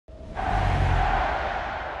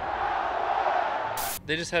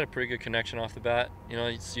They just had a pretty good connection off the bat. You know,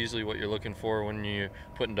 it's usually what you're looking for when you're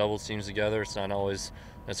putting doubles teams together. It's not always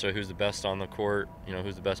necessarily who's the best on the court, you know,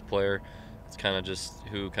 who's the best player. It's kind of just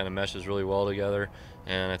who kind of meshes really well together.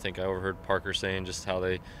 And I think I overheard Parker saying just how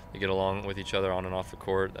they get along with each other on and off the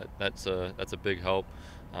court. That's a big help.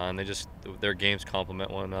 And their games complement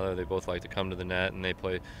one another. They both like to come to the net, and they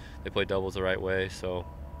play doubles the right way. So,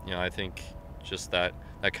 you know, I think just that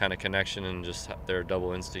kind of connection and just their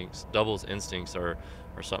doubles instincts are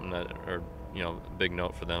something that are, you know, a big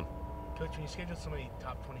note for them. Coach, when you schedule so many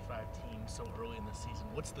top 25 teams so early in the season,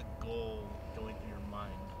 what's the goal going through your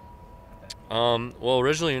mind at that point? Well,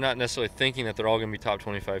 originally you're not necessarily thinking that they're all going to be top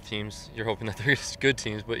 25 teams. You're hoping that they're just good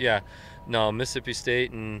teams. But yeah, no, Mississippi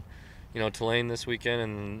State and, you know, Tulane this weekend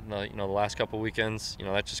and you know, the last couple weekends, you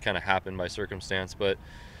know, that just kind of happened by circumstance. But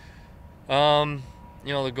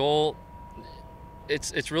you know, the goal,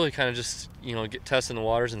 it's really kind of just, you know, testing the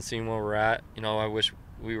waters and seeing where we're at. You know, I wish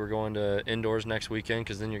we were going to indoors next weekend,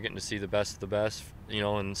 because then you're getting to see the best of the best, you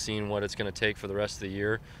know, and seeing what it's going to take for the rest of the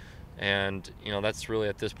year. And, you know, that's really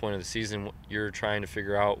at this point of the season, you're trying to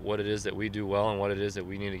figure out what it is that we do well and what it is that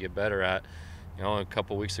we need to get better at. You know, a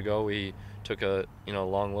couple weeks ago we took a, you know,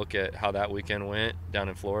 long look at how that weekend went down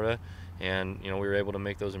in Florida, and, you know, we were able to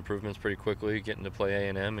make those improvements pretty quickly, getting to play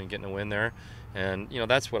A&M and getting a win there. And, you know,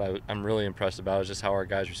 that's what I'm really impressed about, is just how our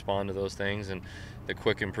guys respond to those things and the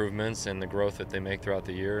quick improvements and the growth that they make throughout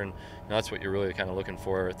the year. And, you know, that's what you're really kind of looking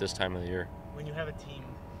for at this time of the year. When you have a team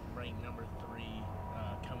ranked number 3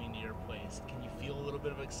 coming to your place, can you feel a little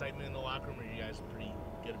bit of excitement in the locker room, or are you guys pretty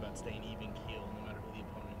good about staying even keel no matter who the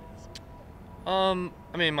opponent is?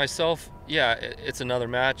 I mean, myself, yeah, it's another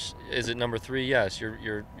match. Is it number 3? Yes,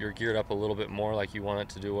 you're geared up a little bit more, like you want it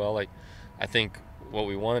to do well. Like, I think what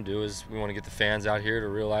we want to do is we want to get the fans out here to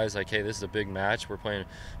realize, like, hey, this is a big match. We're playing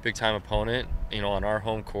a big time opponent, you know, on our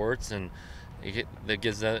home courts, and that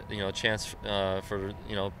gives that, you know, a chance for,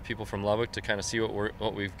 you know, people from Lubbock to kind of see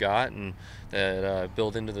what we've got, and that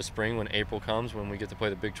build into the spring when April comes, when we get to play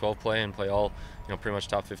the Big 12 play and play all, you know, pretty much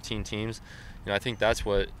top 15 teams. You know, I think that's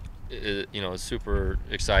what, you know, is super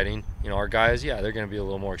exciting. You know, our guys, yeah, they're going to be a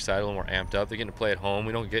little more excited, a little more amped up. They're getting to play at home.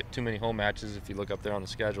 We don't get too many home matches if you look up there on the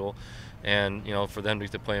schedule, and, you know, for them to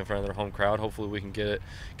get to play in front of their home crowd, hopefully we can get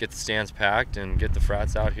the stands packed and get the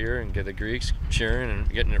frats out here and get the Greeks cheering and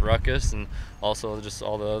getting it ruckus, and also just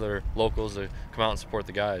all the other locals to come out and support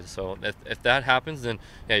the guys. So if that happens, then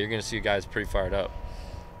yeah, you're going to see guys pretty fired up.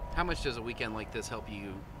 How much does a weekend like this help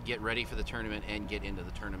you get ready for the tournament and get into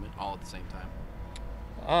the tournament all at the same time?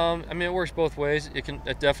 I mean, it works both ways. It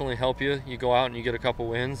definitely help you. You go out and you get a couple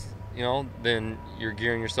wins, you know, then you're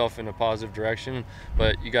gearing yourself in a positive direction.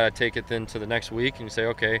 But you got to take it then to the next week and you say,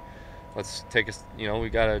 okay, let's take us. You know,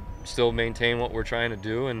 we got to still maintain what we're trying to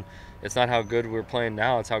do, and it's not how good we're playing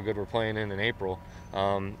now; it's how good we're playing in April.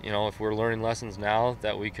 You know, if we're learning lessons now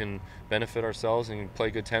that we can benefit ourselves and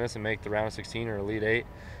play good tennis and make the round of 16 or Elite Eight,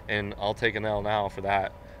 and I'll take an L now for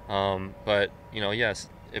that. But, you know, yes,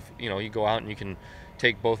 if, you know, you go out and you can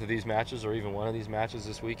take both of these matches or even one of these matches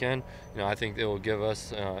this weekend, you know, I think it will give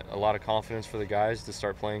us a lot of confidence for the guys to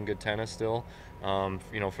start playing good tennis still,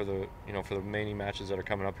 you know, for the remaining matches that are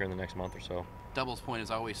coming up here in the next month or so. Doubles point is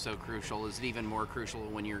always so crucial. Is it even more crucial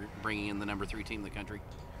when you're bringing in the number 3 team in the country?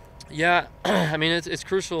 Yeah, I mean, it's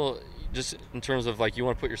crucial just in terms of, like, you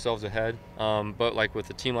want to put yourselves ahead, but like with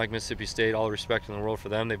a team like Mississippi State, all the respect in the world for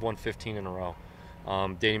them, they've won 15 in a row.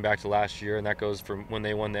 Dating back to last year, and that goes from when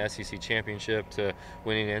they won the SEC championship to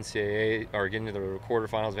winning NCAA or getting to the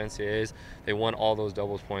quarterfinals of NCAAs. They won all those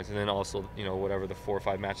doubles points, and then also, you know, whatever the 4 or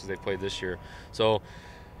 5 matches they played this year. So,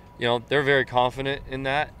 you know, they're very confident in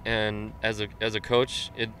that, and as a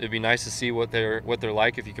coach, it'd be nice to see what they're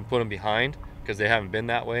like if you can put them behind, because they haven't been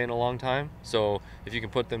that way in a long time. So if you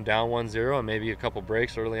can put them down 1-0 and maybe a couple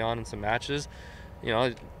breaks early on in some matches, you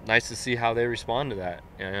know, nice to see how they respond to that.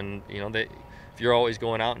 And, you know, if you're always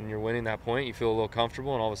going out and you're winning that point, you feel a little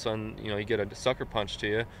comfortable, and all of a sudden, you know, you get a sucker punch to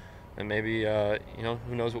you, and maybe, you know,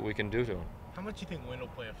 who knows what we can do to them. How much do you think wind will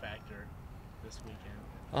play a factor this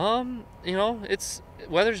weekend? You know,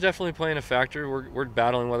 weather's definitely playing a factor. We're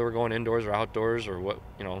battling whether we're going indoors or outdoors or what,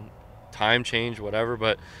 you know, time change, whatever.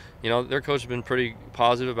 But, you know, their coach has been pretty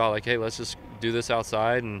positive about, like, hey, let's just do this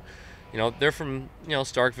outside. And, you know, they're from, you know,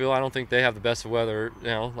 Starkville. I don't think they have the best weather, you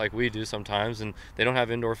know, like we do sometimes, and they don't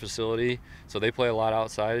have indoor facility, so they play a lot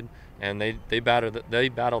outside, and they battle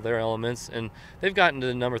their elements, and they've gotten to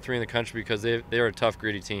the number 3 in the country because they're a tough,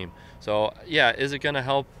 gritty team. So yeah, is it going to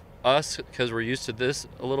help us because we're used to this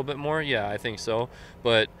a little bit more? Yeah, I think so.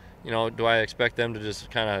 But, you know, do I expect them to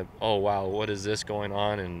just kind of, oh wow, what is this going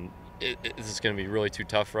on, and is this going to be really too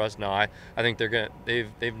tough for us? No, I think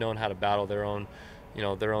they've known how to battle their own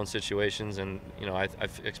their own situations, and I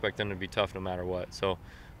expect them to be tough no matter what. So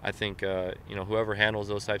I think whoever handles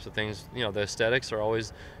those types of things, the aesthetics are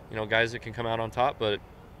always guys that can come out on top, but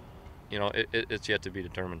it's yet to be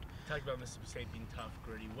determined. You talked about Mississippi State being tough,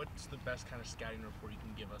 gritty. What's the best kind of scouting report you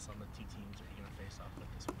can give us on the two teams that you're going to face off with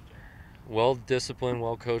this weekend? Well-disciplined,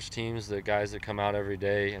 well-coached teams, the guys that come out every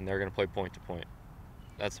day and they're going to play point to point.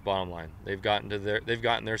 That's the bottom line. They've gotten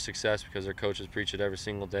their success because their coaches preach it every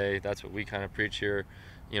single day. That's what we kind of preach here,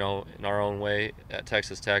 in our own way at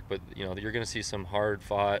Texas Tech. But you're going to see some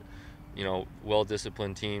hard-fought,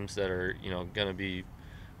 well-disciplined teams that are going to be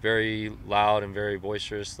very loud and very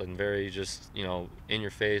boisterous and very just in your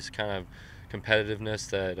face kind of competitiveness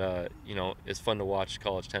that it's fun to watch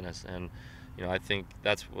college tennis. And I think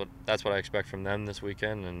that's what I expect from them this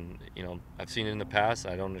weekend, and I've seen it in the past.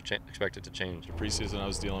 I don't expect it to change. Preseason, I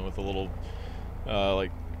was dealing with a little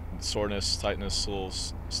like soreness, tightness, little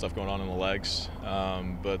stuff going on in the legs,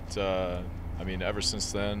 but I mean, ever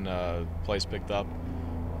since then, play's picked up,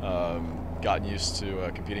 gotten used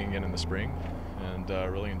to competing again in the spring, and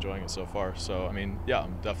really enjoying it so far. So I mean, yeah,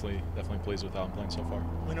 I'm definitely pleased with how I'm playing so far.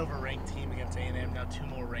 Win over a ranked team against A&M, now two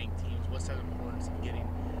more ranked teams. What's the importance of getting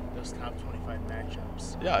those top 25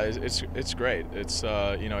 matchups? Yeah, it's great. It's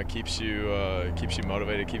it keeps you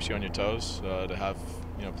motivated, keeps you on your toes to have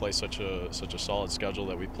play such a solid schedule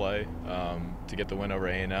that we play, to get the win over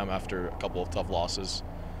A&M after a couple of tough losses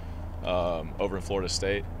over in Florida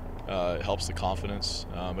State. It helps the confidence,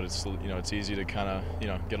 but it's easy to kind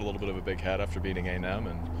of get a little bit of a big head after beating A&M,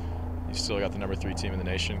 and you still got the number 3 team in the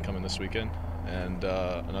nation coming this weekend, and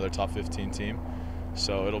another top 15 team.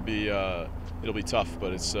 So it'll be tough,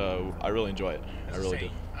 but it's I really enjoy it. I really do.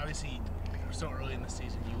 Obviously, we're so early in the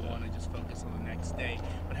season, you want to just focus on the next day.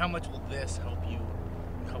 But how much will this help you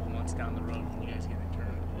a couple months down the road when you guys get in the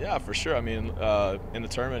tournament? Yeah, for sure. I mean, in the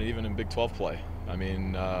tournament, even in Big 12 play, I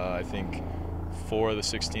mean, I think 4 of the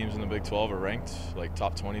 6 teams in the Big 12 are ranked like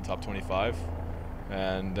top 20, top 25,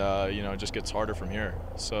 and it just gets harder from here.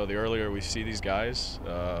 So the earlier we see these guys,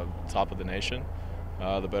 top of the nation,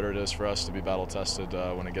 the better it is for us to be battle tested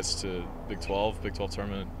when it gets to Big 12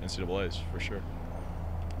 tournament, NCAAs, for sure.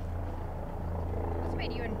 What's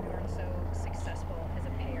made you and Bjorn so successful as a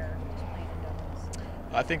pair, just playing in doubles?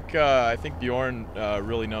 I think Bjorn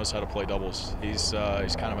really knows how to play doubles. He's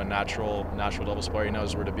kind of a natural doubles player. He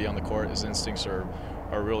knows where to be on the court. His instincts are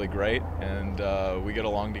really great, and we get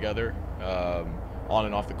along together on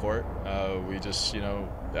and off the court. We just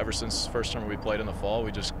ever since the first tournament we played in the fall,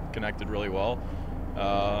 we just connected really well.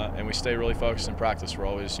 And we stay really focused in practice. We're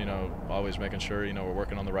always, always making sure, we're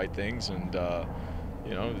working on the right things, and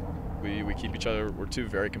we keep each other. We're 2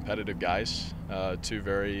 very competitive guys, 2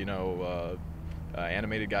 very,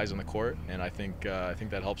 animated guys on the court, and I think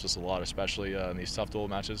that helps us a lot, especially in these tough duel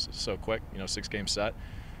matches. It's so quick, 6-game set,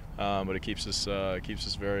 but it keeps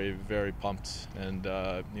us very, very pumped, and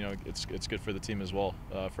it's good for the team as well,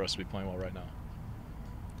 for us to be playing well right now.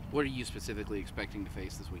 What are you specifically expecting to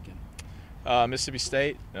face this weekend? Mississippi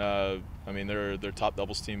State, I mean, they're top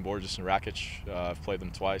doubles team, Borges and Rakic. I've played them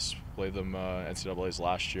twice, played them NCAAs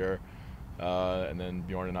last year, and then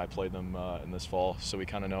Bjorn and I played them in this fall, so we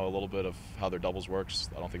kind of know a little bit of how their doubles works.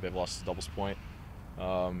 I don't think they've lost a doubles point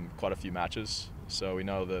quite a few matches, so we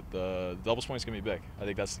know that the doubles point is going to be big. I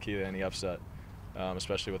think that's the key to any upset,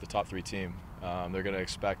 especially with the top 3 team. They're going to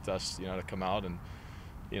expect us, to come out and,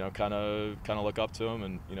 kind of look up to them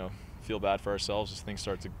and, feel bad for ourselves as things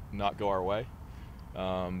start to not go our way.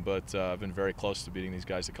 But I've been very close to beating these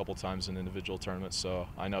guys a couple times in individual tournaments, so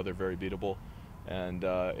I know they're very beatable. And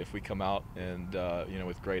if we come out and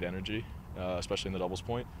with great energy, especially in the doubles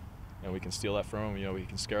point, and we can steal that from them, we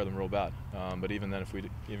can scare them real bad. But even then,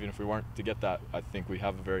 even if we weren't to get that, I think we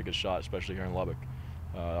have a very good shot, especially here in Lubbock.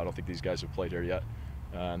 I don't think these guys have played here yet,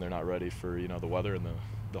 and they're not ready for the weather and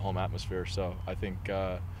the home atmosphere. So I think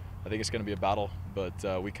it's going to be a battle,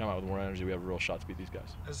 but we come out with more energy. We have a real shot to beat these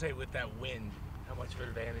guys. I was say, with that wind, how much of an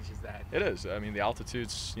advantage is that? It is. I mean, the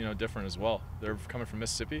altitude's different as well. They're coming from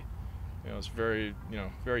Mississippi. It's very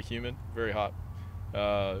very humid, very hot.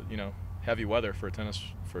 Heavy weather for a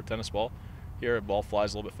tennis ball. Here, a ball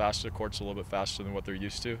flies a little bit faster. The court's a little bit faster than what they're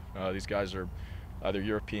used to. These guys are either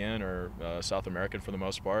European or South American for the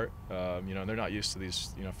most part. And they're not used to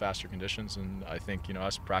these faster conditions. And I think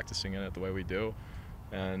us practicing in it the way we do,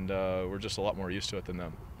 and we're just a lot more used to it than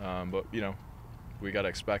them. But we got to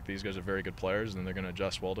expect these guys are very good players, and they're going to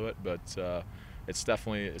adjust well to it. But it's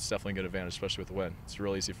definitely a good advantage, especially with the win. It's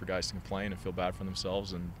real easy for guys to complain and feel bad for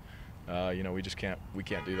themselves, and we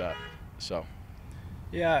can't do that. So.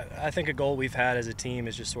 Yeah, I think a goal we've had as a team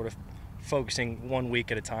is just sort of focusing 1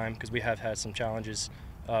 week at a time, because we have had some challenges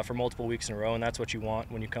for multiple weeks in a row, and that's what you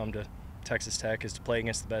want when you come to Texas Tech, is to play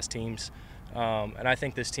against the best teams. And I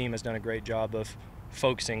think this team has done a great job of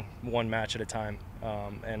focusing one match at a time.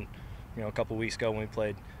 And a couple weeks ago when we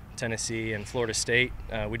played Tennessee and Florida State,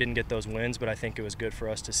 we didn't get those wins, but I think it was good for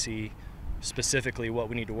us to see specifically what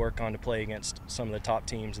we need to work on to play against some of the top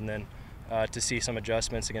teams, and then to see some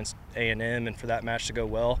adjustments against A&M and for that match to go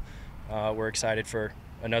well. We're excited for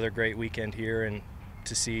another great weekend here and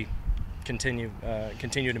to see continued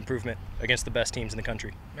improvement against the best teams in the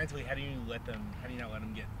country. Mentally, how do you not let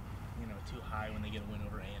them get too high when they get a win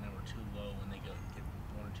over A&M, or too low when they get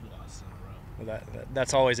one or two losses in a row? Well,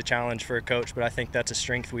 that's always a challenge for a coach, but I think that's a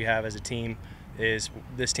strength we have as a team. Is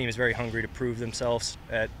this team is very hungry to prove themselves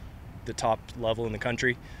at the top level in the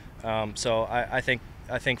country. So I think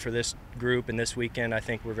for this group and this weekend, I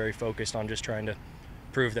think we're very focused on just trying to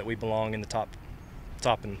prove that we belong in the top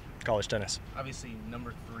in college tennis. Obviously,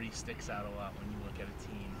 number 3 sticks out a lot when you look at a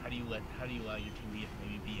team. How do you allow your team to get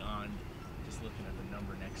maybe beyond just looking at the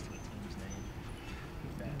number next to a team's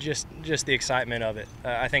name? Just the excitement of it.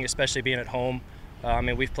 I think especially being at home. I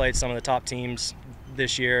mean, we've played some of the top teams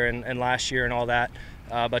this year and last year and all that,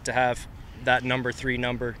 but to have that number 3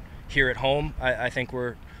 number here at home, I think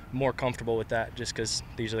we're more comfortable with that, just because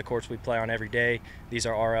these are the courts we play on every day. These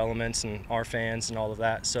are our elements and our fans and all of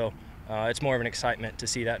that. So it's more of an excitement to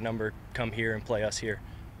see that number come here and play us here.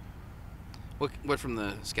 What from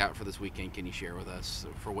the scout for this weekend can you share with us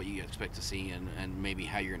for what you expect to see and maybe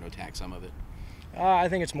how you're going to attack some of it? I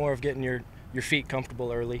think it's more of getting your feet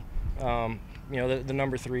comfortable early. The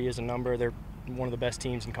number 3 is a number. They're one of the best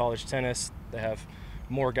teams in college tennis. They have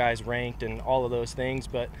more guys ranked and all of those things.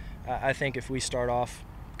 But I think if we start off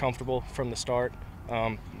comfortable from the start,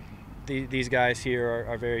 these guys here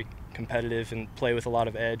are very competitive and play with a lot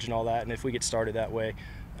of edge and all that. And if we get started that way,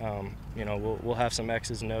 we'll have some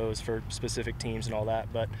X's and O's for specific teams and all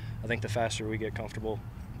that. But I think the faster we get comfortable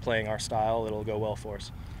playing our style, it'll go well for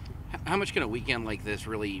us. How much can a weekend like this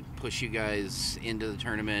really push you guys into the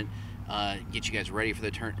tournament, get you guys ready for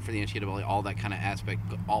the NCAA, all that kind of aspect,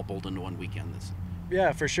 all pulled into one weekend?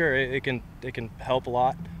 Yeah, for sure. It can help a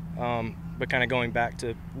lot. But kind of going back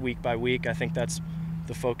to week by week, I think that's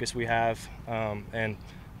the focus we have. And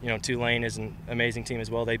Tulane is an amazing team as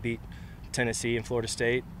well. They beat Tennessee and Florida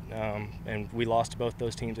State, and we lost to both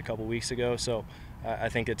those teams a couple weeks ago. So I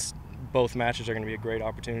think both matches are going to be a great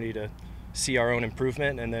opportunity to see our own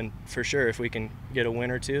improvement, and then for sure if we can get a win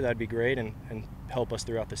or two, that'd be great and help us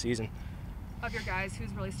throughout the season. Of your guys,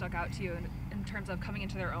 who's really stuck out to you in terms of coming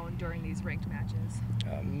into their own during these ranked matches?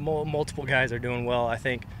 Multiple guys are doing well. I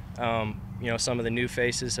think some of the new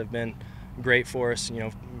faces have been great for us.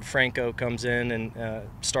 Franco comes in and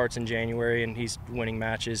starts in January, and he's winning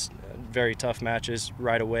matches, very tough matches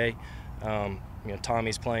right away.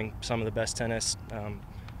 Tommy's playing some of the best tennis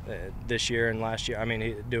this year and last year. I mean,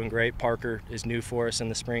 he's doing great. Parker is new for us in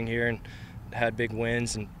the spring here and had big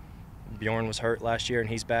wins, and Bjorn was hurt last year and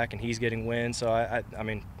he's back and he's getting wins. So I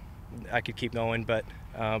mean, I could keep going, but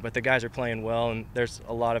the guys are playing well, and there's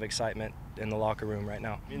a lot of excitement in the locker room right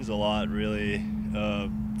now. It means a lot, really.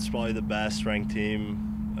 It's probably the best ranked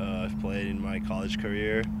team I've played in my college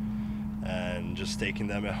career, and just taking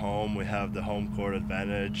them at home, we have the home court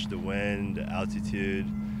advantage, the wind, the altitude.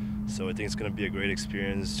 So I think it's going to be a great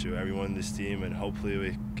experience to everyone in this team, and hopefully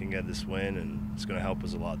we can get this win, and it's going to help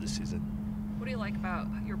us a lot this season. What do you like about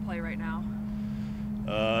your play right now?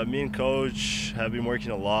 Me and Coach have been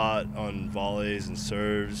working a lot on volleys and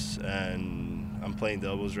serves, and I'm playing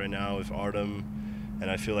doubles right now with Artem, and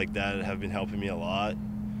I feel like that have been helping me a lot.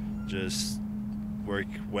 Just work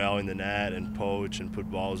well in the net and poach and put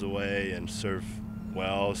balls away and serve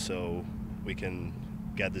well so we can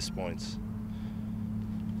get these points.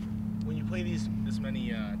 When you play this many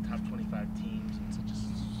top 25 teams in such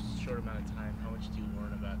a short amount of time, how much do you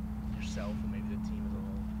learn about yourself and maybe the team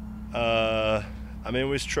as a whole? I mean,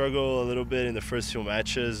 we struggled a little bit in the first few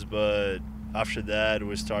matches, but after that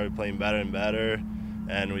we started playing better and better,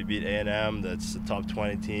 and we beat A&M, that's the top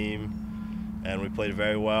 20 team, and we played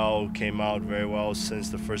very well, came out very well since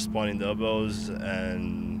the first point in doubles,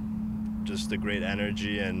 and just a great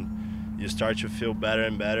energy, and you start to feel better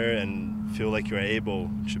and better and feel like you're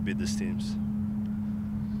able to beat these teams.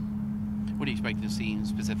 What do you expect to see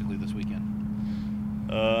specifically this weekend?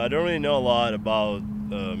 I don't really know a lot about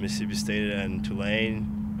Mississippi State and Tulane,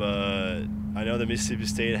 but I know that Mississippi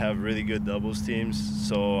State have really good doubles teams,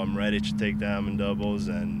 so I'm ready to take them in doubles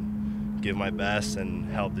and give my best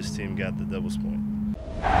and help this team get the doubles point.